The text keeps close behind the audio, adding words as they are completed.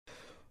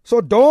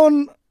So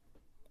Dawn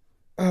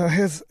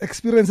has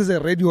experience as a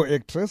radio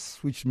actress,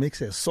 which makes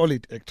her a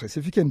solid actress.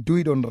 If you can do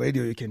it on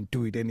radio, you can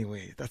do it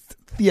anyway. That's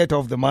theater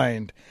of the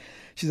mind.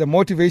 She's a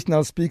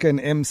motivational speaker and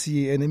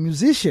MC and a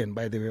musician,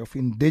 by the way, of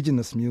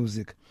indigenous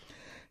music.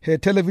 Her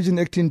television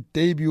acting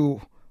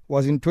debut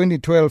was in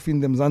 2012 in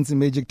the Mzansi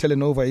Magic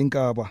Telenova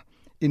Inkaba,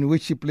 in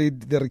which she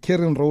played the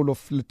recurring role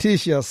of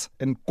litigious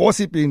and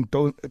gossiping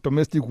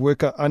domestic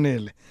worker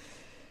Anele.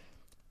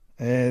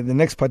 The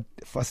next part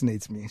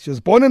fascinates me. She was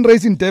born and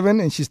raised in Devon,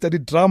 and she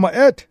studied drama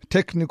at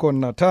Technical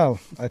Natal.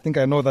 I think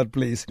I know that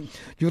place.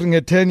 During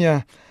her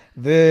tenure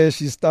there,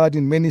 she starred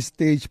in many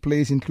stage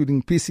plays,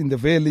 including Peace in the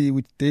Valley,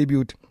 which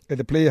debuted at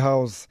the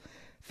Playhouse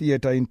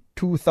Theatre in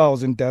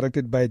 2000,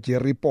 directed by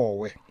Jerry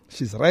Powe.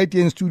 She's right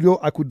here in studio.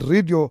 I could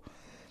read your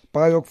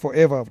bio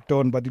forever,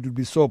 Dawn, but it would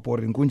be so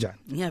boring. Kunjan.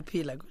 Yeah,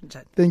 Pila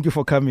Kunjan. Thank you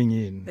for coming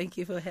in. Thank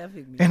you for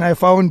having me. And I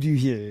found you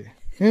here.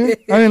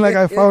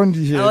 I found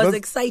you here. I was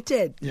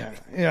excited.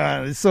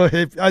 Yeah, it's so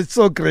happy. It's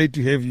so great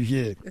to have you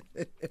here.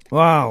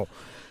 Wow.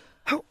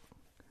 How,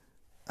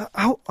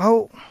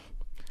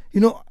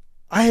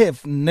 I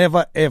have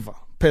never ever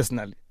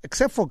personally,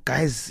 except for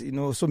guys,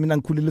 so mina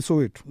ngikhulile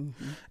Soweto,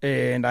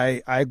 and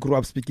I grew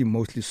up speaking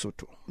mostly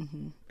Sotho,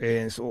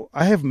 and so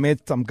I have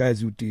met some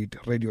guys who did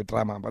radio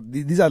drama, but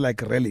these are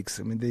like relics.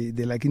 I mean,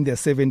 they're like in their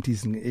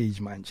 70s in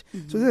age, man. So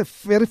it's the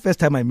very first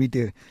time I meet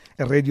a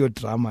radio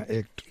drama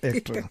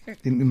actor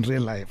in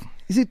real life.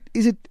 Is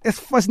it as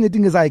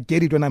fascinating as I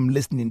get it when I'm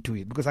listening to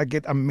it? Because I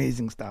get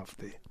amazing stuff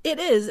there. It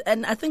is,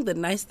 and I think the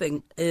nice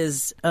thing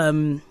is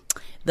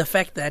the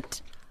fact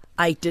that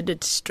I did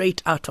it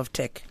straight out of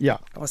tech. Yeah.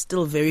 I was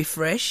still very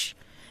fresh.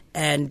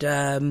 And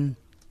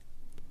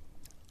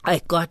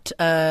I got,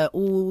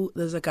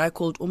 there's a guy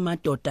called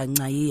Umadoda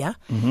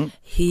Ngaiya.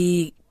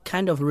 He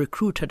kind of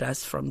recruited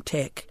us from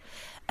tech.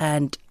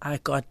 And I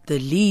got the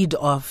lead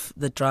of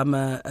the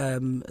drama,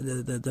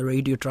 the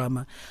radio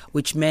drama,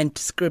 which meant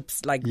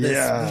scripts like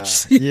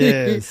this,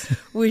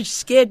 which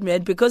scared me.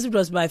 And because it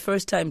was my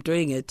first time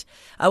doing it,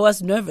 I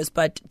was nervous.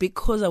 But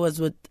because I was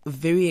with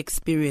very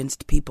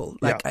experienced people,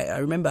 like I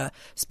remember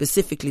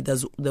specifically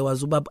there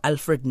was Ubab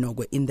Alfred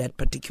Nogwe in that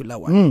particular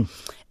one.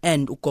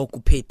 And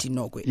Ukoku Peti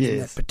Nogwe in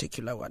that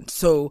particular one.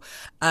 So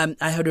I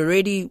had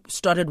already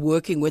started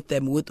working with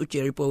them, with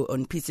Ucheripo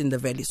on Peace in the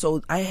Valley.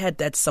 So I had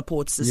that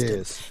support system.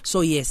 Yes.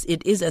 So yes,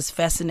 it is as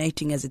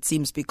fascinating as it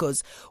seems,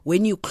 because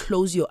when you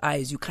close your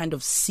eyes, you kind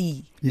of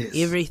see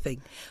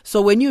everything.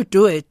 So when you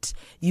do it,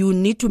 you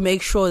need to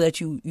make sure that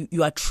you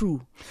are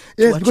true.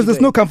 Yes, because there's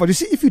no comfort. You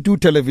see, if you do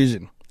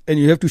television and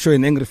you have to show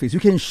an angry face,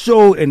 you can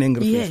show an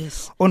angry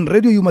face. On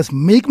radio, you must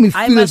make me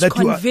feel that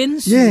you are.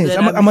 Yes,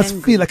 I must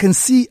angry.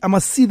 feel. I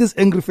must see this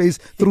angry face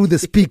through the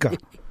speaker.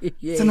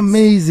 It's an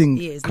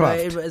amazing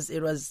craft. No,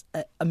 it was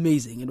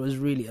amazing. It was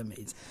really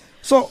amazing.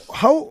 So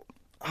how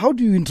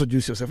do you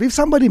introduce yourself? If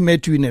somebody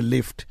met you in a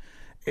lift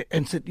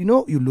and said,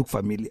 you look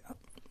familiar,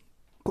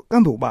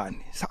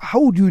 how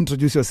would you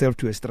introduce yourself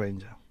to a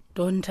stranger?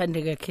 Don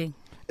Thandeka King.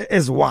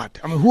 As what?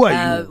 I mean, who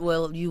are you?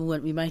 Well,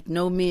 you might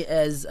know me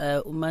as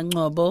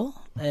Umancobo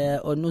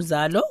or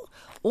Nuzalo.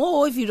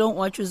 Or if you don't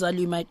watch Uzalo,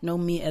 you might know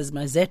me as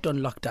Mazet on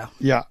Lockdown.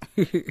 Yeah.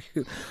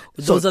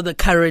 Those are the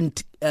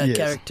current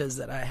characters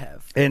that I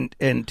have.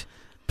 And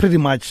pretty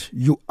much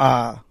you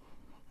are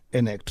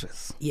an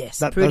actress.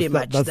 Yes, pretty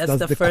much. That's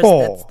the first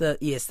core.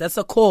 That's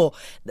the core.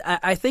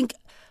 I think,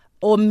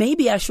 or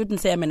maybe I shouldn't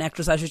say I'm an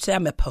actress, I should say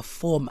I'm a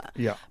performer.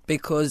 Yeah.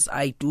 Because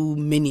I do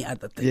many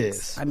other things.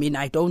 Yes. I mean,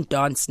 I don't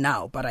dance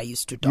now, but I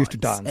used to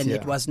dance. And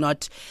it was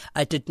not,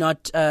 I did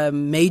not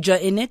major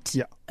in it.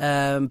 Yeah.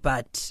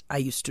 But I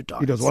used to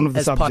dance. It was one of the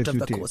as subjects part of you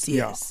the did. course.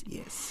 Yes,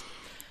 yes.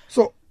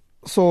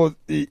 So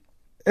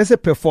as a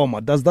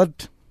performer, does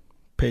that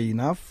pay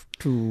enough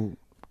to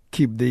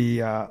keep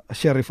the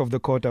sheriff of the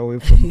court away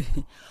from?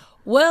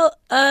 Well,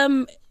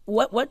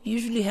 what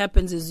usually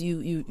happens is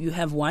you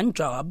have one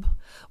job,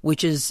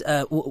 which is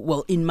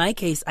well, in my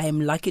case, I am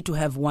lucky to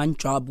have one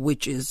job,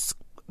 which is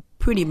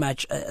pretty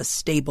much a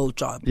stable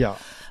job. Yeah.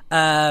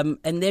 And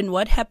then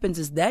what happens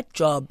is that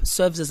job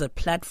serves as a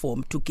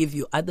platform to give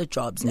you other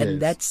jobs,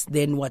 and that's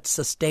then what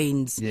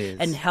sustains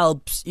and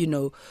helps,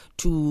 to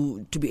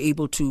be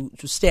able to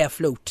stay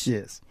afloat.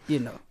 Yes.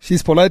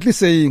 She's politely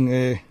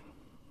saying,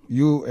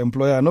 you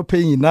employer are not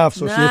paying enough,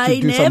 so she has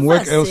to do some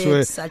work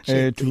elsewhere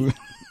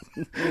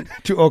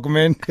to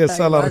augment her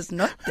salary. I was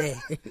not there.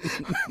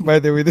 By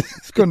the way,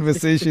 this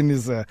conversation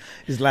is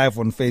live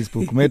on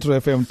Facebook, Metro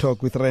FM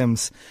Talk with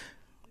Rams.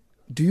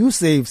 Do you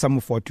save some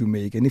of what you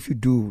make? And if you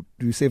do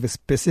you save a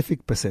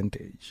specific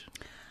percentage?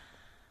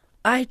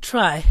 I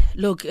try.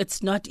 Look,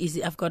 it's not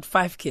easy. I've got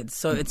 5 kids,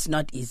 so it's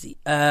not easy.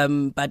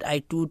 But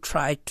I do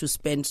try to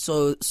spend.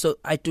 So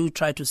I do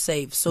try to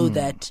save so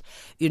that,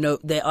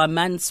 there are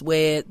months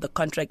where the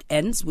contract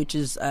ends, which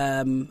is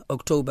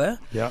October.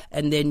 Yeah.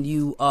 And then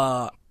you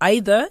are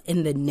either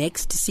in the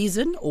next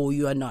season or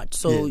you are not.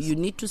 So you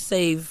need to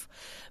save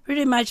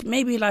Pretty much,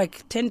 maybe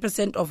like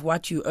 10% of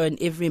what you earn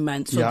every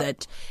month, so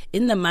that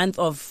in the month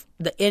of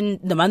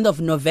the month of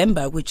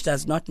November, which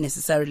does not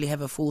necessarily have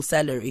a full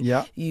salary,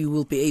 you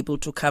will be able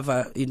to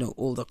cover,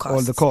 all the costs.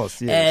 All the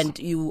costs, yes. And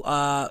you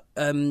are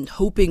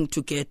hoping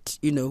to get,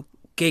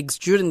 gigs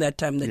during that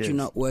time that you're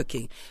not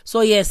working. So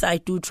yes, I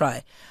do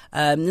try.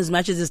 As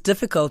much as it's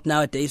difficult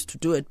nowadays to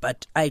do it,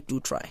 but I do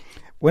try.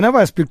 Whenever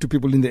I speak to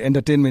people in the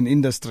entertainment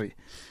industry,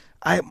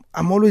 I'm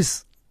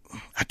always,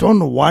 I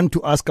don't want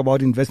to ask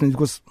about investment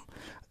because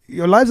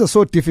your lives are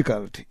so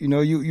difficult.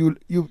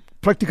 You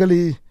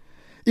practically,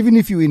 even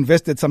if you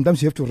invested,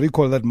 sometimes you have to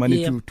recall that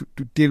money to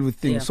deal with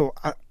things. So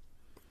are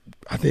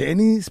there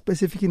any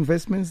specific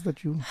investments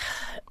that you...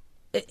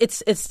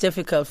 It's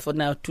difficult for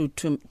now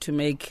to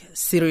make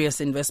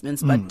serious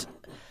investments, but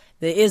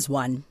there is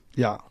one.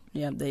 Yeah,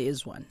 there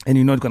is one. And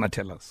you're not going to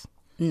tell us?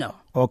 No.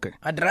 Okay.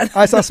 I'd rather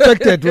I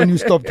suspected when you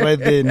stopped right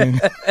there.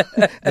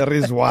 There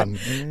is one.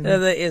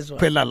 There is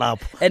one.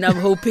 And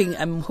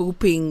I'm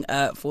hoping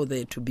for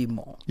there to be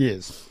more.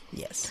 Yes.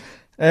 Yes.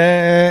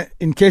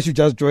 In case you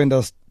just joined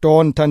us,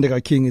 Dawn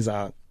Thandeka King is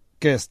our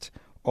guest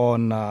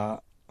on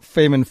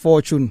Fame and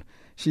Fortune.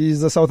 She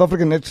is a South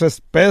African actress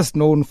best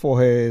known for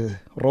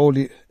her role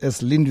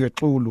as Lindwe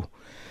Xulu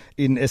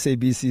in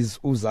SABC's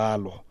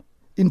Uzalo.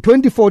 In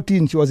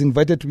 2014, she was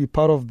invited to be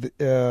part of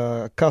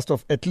the cast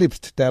of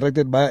Eclipsed,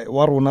 directed by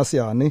Waruna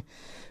Siani,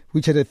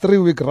 which had a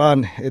 3-week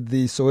run at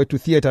the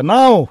Soweto Theatre,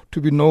 now to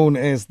be known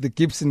as the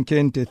Gibson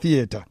Kente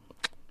Theatre.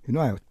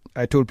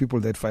 I told people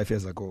that 5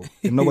 years ago,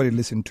 and nobody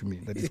listened to me,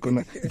 that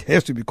it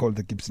has to be called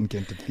the Gibson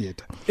Kente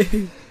Theatre.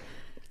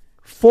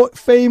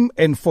 Fame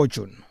and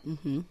Fortune.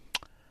 Mm-hmm.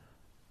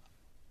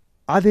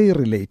 Are they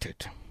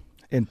related?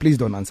 And please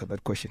don't answer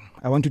that question.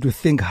 I want you to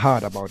think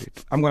hard about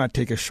it. I'm going to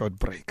take a short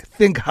break.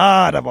 Think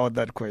hard about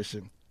that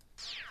question.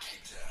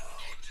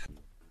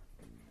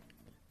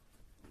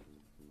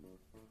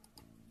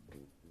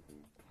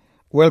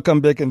 Welcome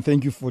back and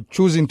thank you for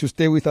choosing to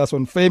stay with us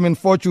on Fame and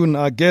Fortune.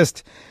 Our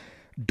guest,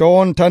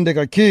 Dawn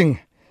Thandeka King,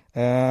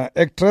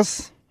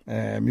 actress,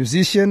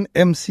 musician,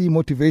 MC,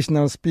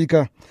 motivational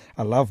speaker.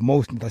 I love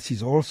most that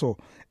she's also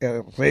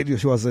a radio.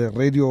 She was a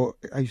radio.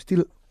 Are you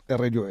still a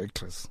radio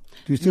actress?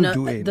 Do you still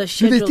do it? Do they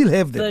still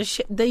have them?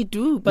 They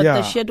do, but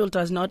the schedule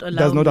does not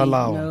allow.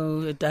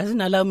 No, it doesn't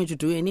allow me to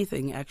do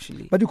anything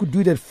actually. But you could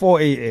do it at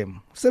 4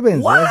 a.m.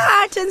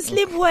 What? And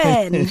sleep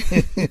when?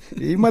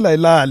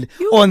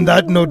 On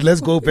that note,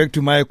 let's go back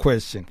to my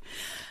question.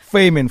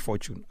 Fame and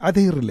Fortune, are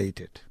they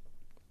related?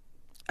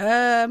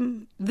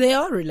 They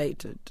are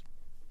related.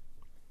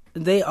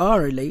 They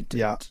are related.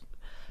 Yeah.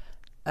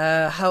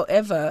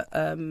 However,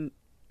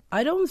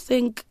 I don't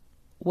think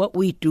what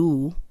we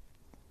do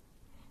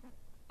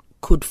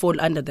could fall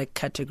under that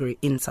category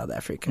in South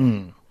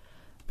Africa,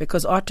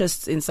 because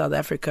artists in South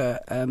Africa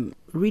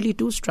really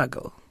do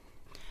struggle.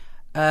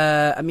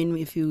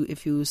 If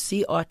you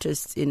see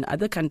artists in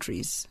other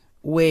countries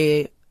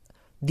where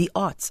the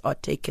arts are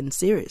taken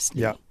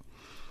seriously,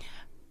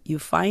 you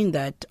find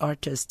that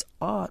artists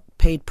are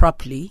paid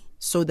properly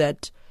so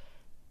that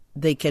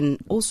they can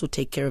also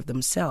take care of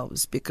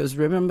themselves, because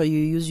remember, you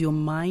use your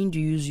mind,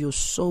 you use your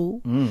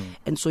soul,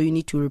 and so you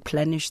need to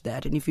replenish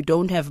that. And if you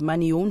don't have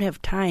money, you won't have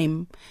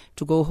time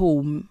to go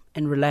home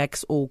and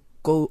relax or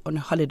go on a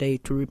holiday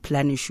to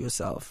replenish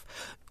yourself.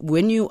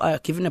 When you are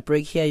given a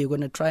break here, you're going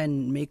to try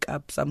and make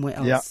up somewhere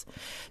else.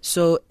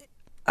 So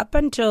up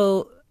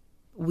until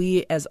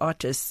we as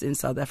artists in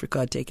South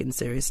Africa are taken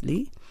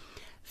seriously,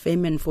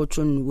 Fame and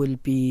Fortune will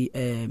be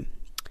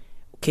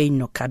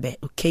Keino Abe.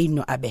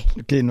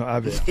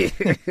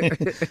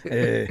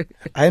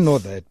 I know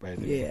that, by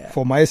the way.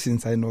 For my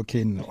sins, I know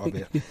Keino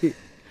Abe.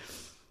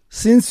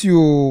 Since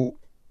you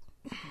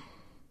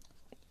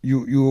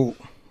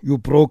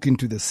broke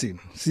into the scene,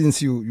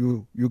 since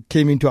you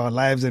came into our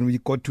lives and we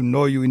got to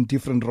know you in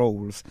different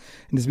roles,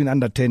 and it's been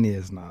under 10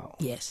 years now.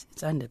 Yes,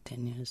 it's under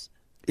 10 years.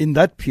 In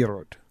that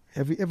period,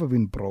 have you ever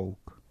been broke?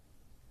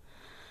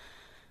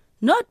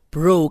 Not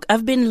broke.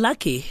 I've been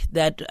lucky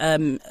that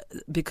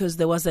because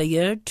there was a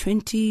year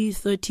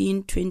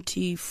 2013,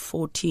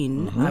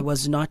 2014. I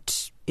was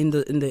not in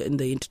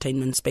the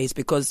entertainment space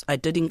because I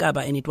did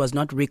Ngaba and it was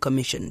not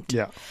recommissioned.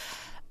 Yeah.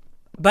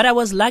 But I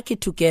was lucky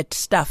to get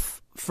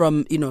stuff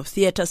from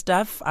theater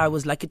stuff. I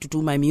was lucky to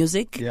do my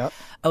music. Yeah.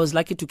 I was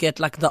lucky to get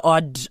like the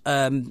odd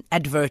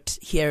advert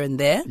here and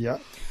there. Yeah.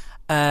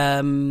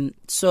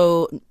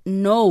 So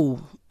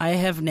no, I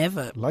have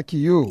never. Lucky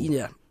you.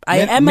 Yeah.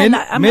 I'm a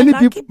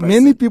lucky person.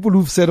 Many people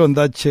who've sat on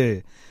that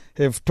chair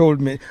have told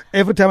me,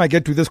 every time I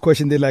get to this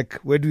question, they're like,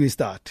 where do we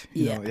start?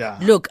 You know,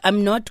 Look,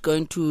 I'm not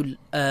going to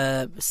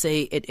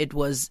say it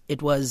was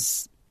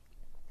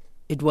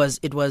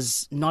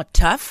not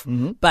tough,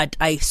 but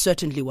I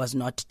certainly was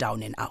not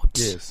down and out.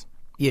 Yes.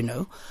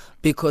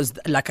 Because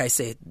like I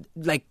said,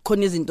 like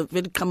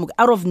come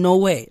out of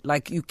nowhere,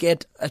 like you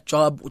get a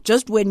job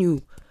just when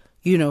you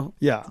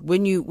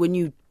when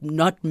you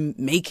not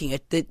making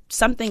it, that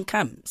something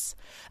comes.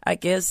 I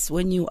guess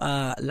when you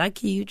are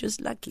lucky, you're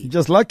just lucky.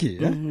 Just lucky,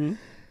 yeah?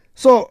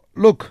 So,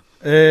 look,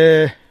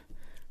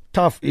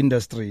 tough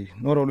industry.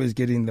 Not always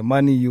getting the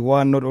money you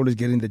want, not always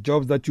getting the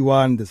jobs that you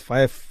want. There's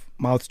 5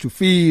 mouths to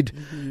feed.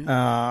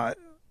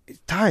 It's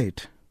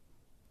tight.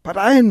 But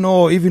I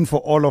know even for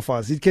all of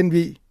us, it can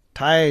be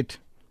tight.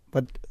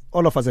 But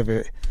all of us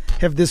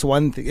have this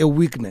one thing, a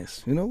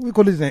weakness. We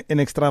call it an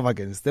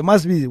extravagance. There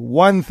must be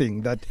one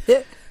thing that,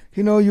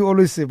 you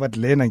always say, but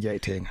Lena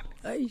ngiyayithenga.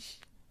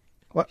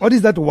 What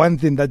is that one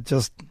thing that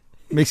just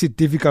makes it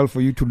difficult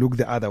for you to look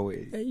the other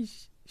way?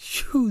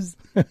 Shoes.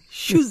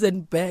 Shoes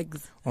and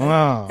bags.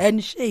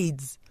 And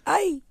shades.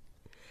 I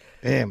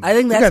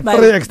think that's my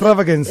 3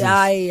 extravagances.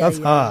 That's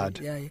hard.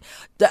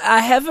 I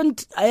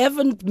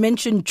haven't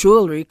mentioned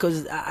jewelry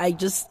because I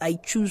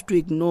choose to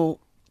ignore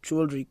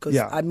jewelry because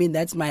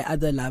that's my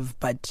other love.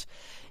 But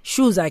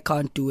shoes I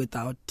can't do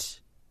without.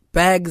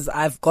 Bags,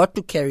 I've got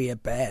to carry a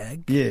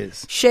bag.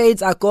 Yes.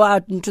 Shades, I go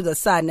out into the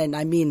sun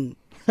and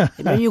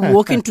you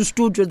walk into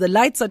studio, the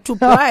lights are too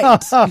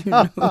bright.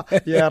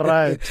 Yeah,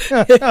 right.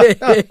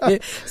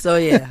 So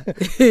yeah.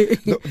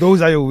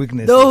 Those are your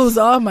weaknesses. Those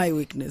are my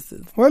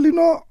weaknesses.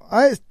 Well,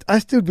 I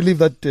still believe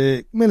that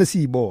this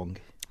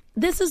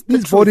is the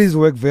these truth. bodies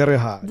work very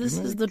hard. This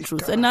is the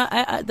truth. And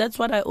I that's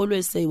what I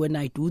always say when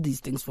I do these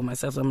things for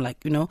myself. I'm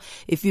like,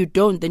 if you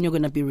don't, then you're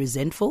going to be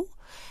resentful.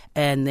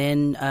 And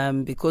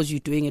then because you're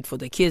doing it for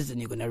the kids, then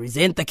you're going to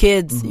resent the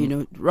kids.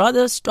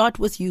 Rather start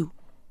with you.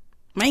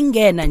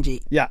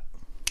 Yeah.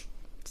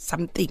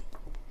 Something.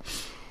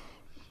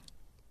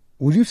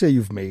 Would you say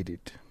you've made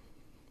it?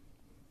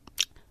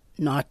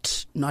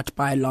 Not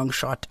by a long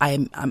shot.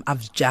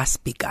 I've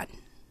just begun.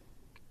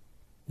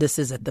 This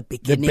is at the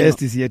beginning. The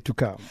best is yet to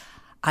come.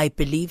 I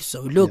believe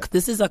so. Look,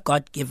 this is a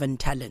God-given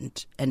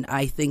talent, and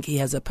I think he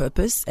has a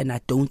purpose, and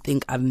I don't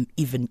think I'm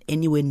even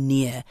anywhere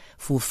near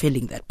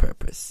fulfilling that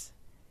purpose.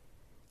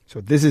 So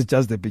this is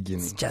just the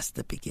beginning. It's just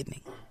the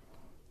beginning.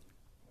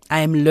 I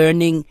am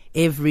learning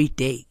every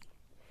day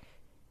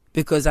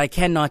because I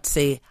cannot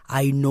say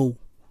I know.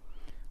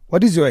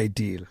 What is your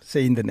ideal,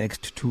 say in the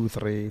next 2,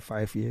 3,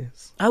 5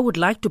 years? I would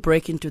like to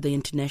break into the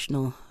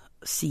international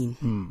scene,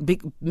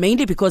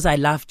 mainly because I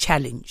love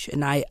challenge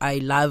and I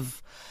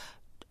love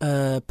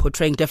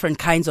portraying different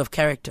kinds of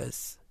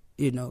characters,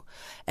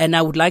 and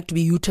I would like to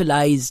be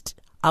utilized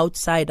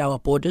outside our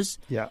borders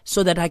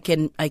so that I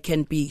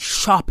can be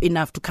sharp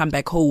enough to come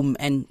back home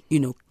and,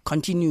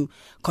 continue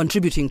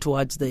contributing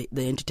towards the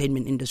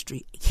entertainment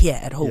industry here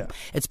at home.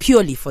 It's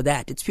purely for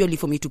that. It's purely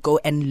for me to go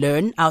and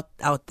learn out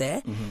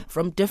there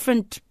from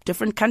different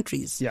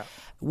countries.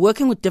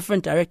 Working with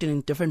different directors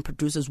and different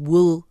producers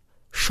will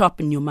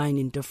sharpen your mind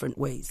in different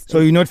ways. So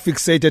you're not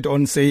fixated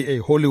on, say,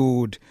 a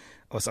Hollywood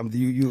or something.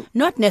 You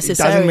not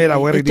necessarily.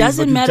 It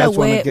doesn't matter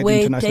where it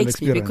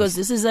takes me, because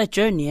this is a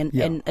journey,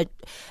 and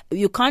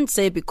you can't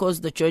say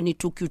because the journey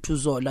took you to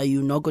Zola,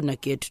 you're not gonna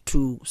get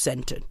to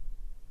Centon.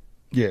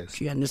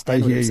 Yes, you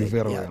understand? I hear you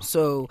very well.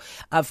 So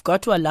I've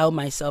got to allow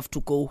myself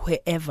to go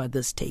wherever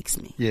this takes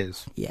me.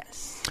 Yes.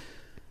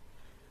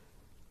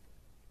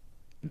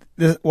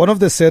 One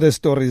of the saddest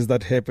stories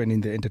that happened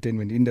in the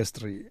entertainment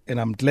industry, and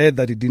I'm glad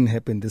that it didn't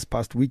happen this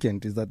past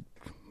weekend, is that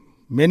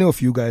many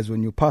of you guys,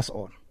 when you pass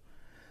on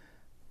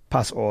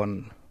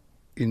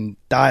in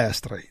dire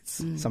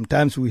straits.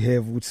 Sometimes we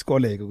have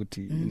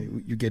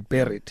you get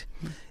buried.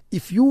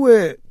 If you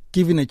were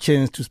given a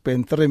chance to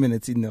spend 3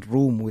 minutes in a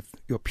room with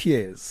your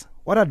peers,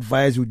 what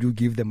advice would you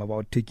give them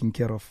about taking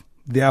care of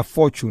their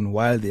fortune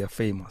while they are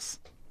famous?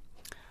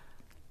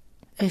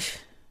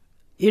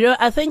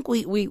 I think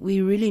we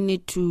really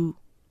need to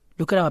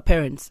look at our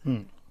parents.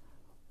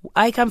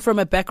 I come from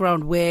a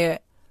background where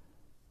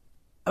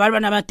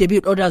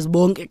debut orders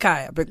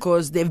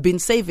because they've been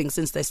saving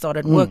since they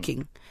started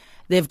working.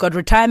 They've got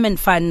retirement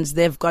funds,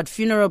 they've got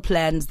funeral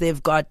plans,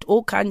 they've got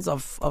all kinds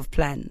of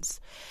plans.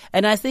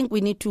 And I think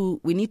we need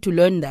to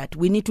learn that.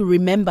 We need to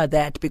remember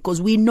that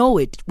because we know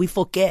it, we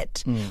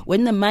forget.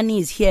 When the money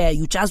is here,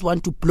 you just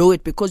want to blow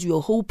it because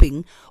you're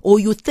hoping or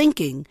you're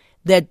thinking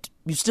that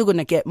you're still going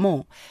to get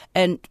more.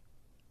 And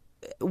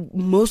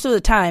most of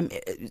the time,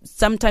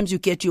 sometimes you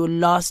get your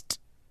last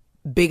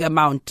big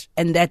amount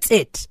and that's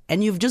it.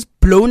 And you've just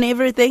blown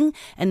everything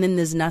and then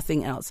there's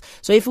nothing else.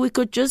 So if we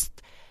could just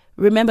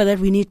remember that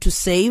we need to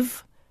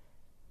save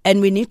and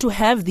we need to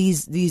have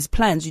these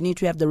plans. You need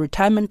to have the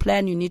retirement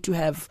plan. You need to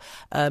have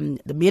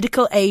the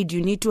medical aid.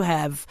 You need to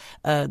have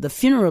the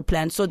funeral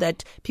plan so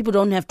that people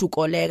don't have to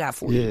kolega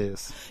for you.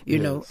 You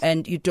know,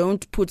 and you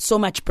don't put so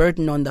much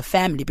burden on the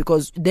family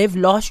because they've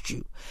lost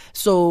you.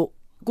 So,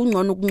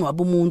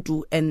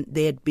 and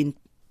they had been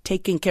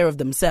taking care of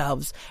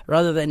themselves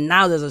rather than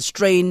now there's a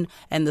strain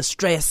and the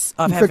stress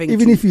of having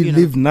even if you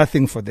leave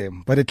nothing for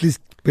them, but at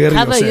least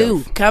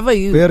cover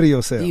you, bury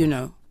yourself. You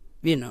know,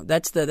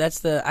 that's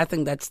the I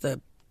think that's the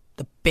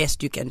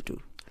best you can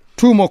do.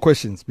 2 more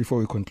questions before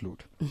we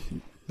conclude.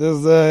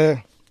 There's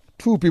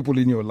 2 people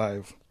in your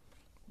life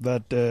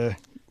that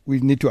we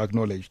need to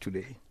acknowledge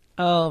today.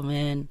 Oh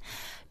man.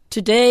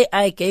 Today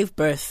I gave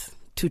birth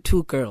to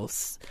 2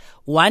 girls.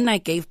 One I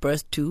gave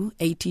birth to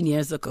 18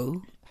 years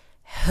ago.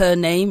 Her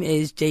name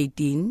is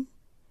Jadine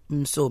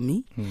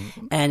Msomi,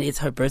 and it's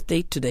her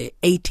birthday today,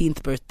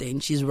 18th birthday,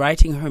 and she's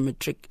writing her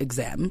matric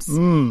exams.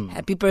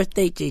 Happy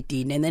birthday,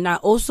 Jadine. And then I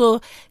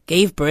also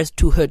gave birth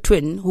to her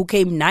twin, who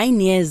came 9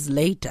 years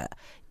later,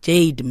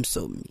 Jade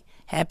Msomi.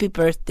 Happy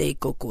birthday,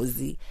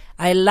 Kokozi.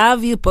 I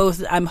love you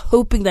both. I'm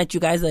hoping that you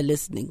guys are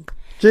listening.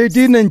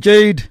 Jadine and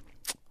Jade,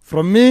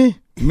 from me,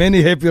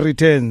 many happy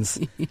returns.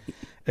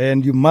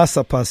 And you must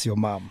surpass your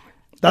mom.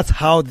 That's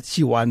how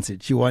she wants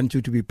it. She wants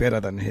you to be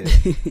better than her.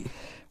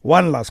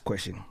 One last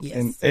question.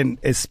 Yes. And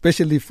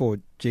especially for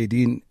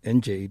Jadine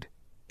and Jade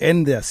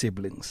and their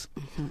siblings.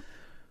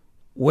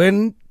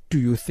 When do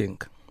you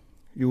think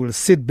you will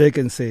sit back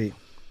and say,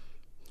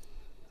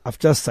 I've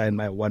just signed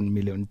my $1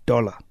 million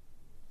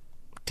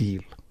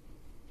deal?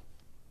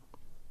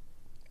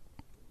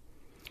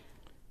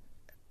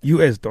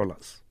 US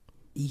dollars.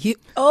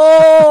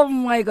 Oh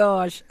my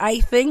gosh.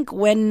 I think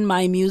when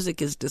my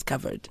music is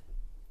discovered.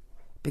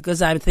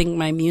 Because I think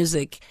my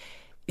music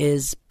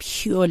is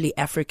purely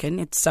African.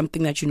 It's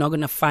something that you're not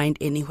going to find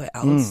anywhere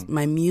else.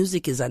 My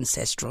music is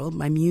ancestral.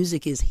 My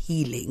music is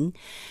healing.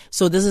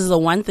 So this is the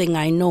one thing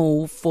I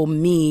know for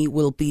me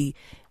will be,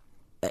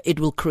 it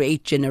will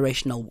create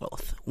generational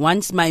wealth.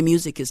 Once my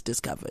music is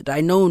discovered, I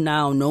know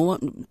now,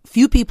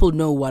 few people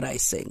know what I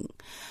sing.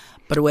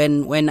 But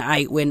when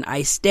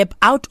I step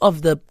out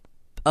of the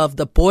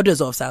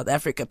borders of South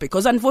Africa,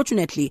 because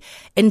unfortunately,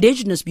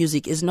 indigenous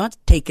music is not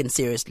taken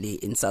seriously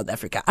in South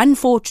Africa.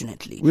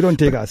 Unfortunately. We don't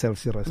take ourselves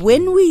seriously.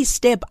 When we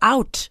step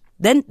out,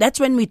 then that's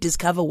when we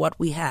discover what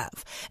we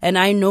have. And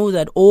I know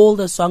that all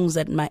the songs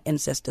that my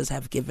ancestors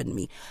have given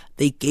me,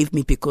 they gave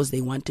me because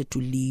they wanted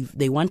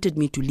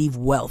me to leave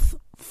wealth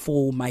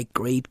for my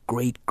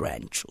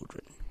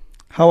great-great-grandchildren.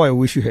 How I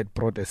wish you had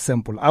brought a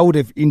sample. I would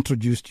have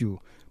introduced you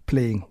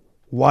playing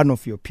one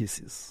of your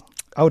pieces.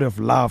 I would have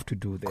loved to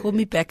do that. Call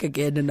me back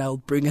again and I'll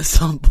bring a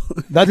sample.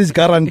 That is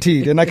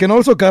guaranteed. And I can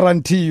also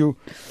guarantee you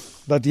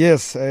that,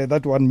 yes, that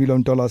 $1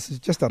 million is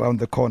just around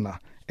the corner.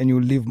 And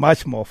you'll leave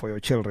much more for your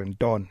children.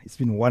 Dawn, it's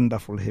been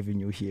wonderful having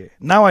you here.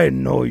 Now I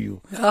know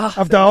you.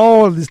 After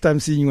all this time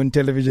seeing you on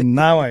television,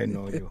 now I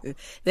know you.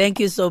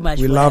 Thank you so much.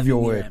 We love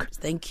your work.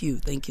 Thank you.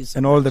 Thank you so much.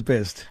 And all the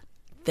best.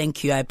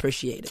 Thank you. I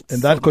appreciate it.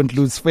 And that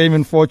concludes Fame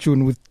and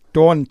Fortune with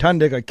Dawn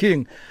Thandeka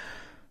King.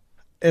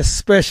 A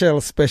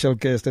special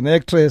guest, an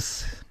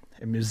actress,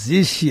 a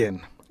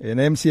musician,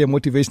 an MC, a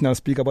motivational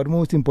speaker, but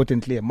most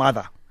importantly, a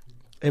mother.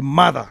 A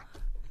mother.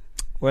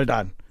 Well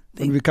done.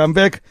 When we come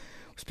back,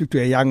 we'll speak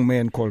to a young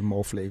man called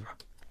Mo Flavor.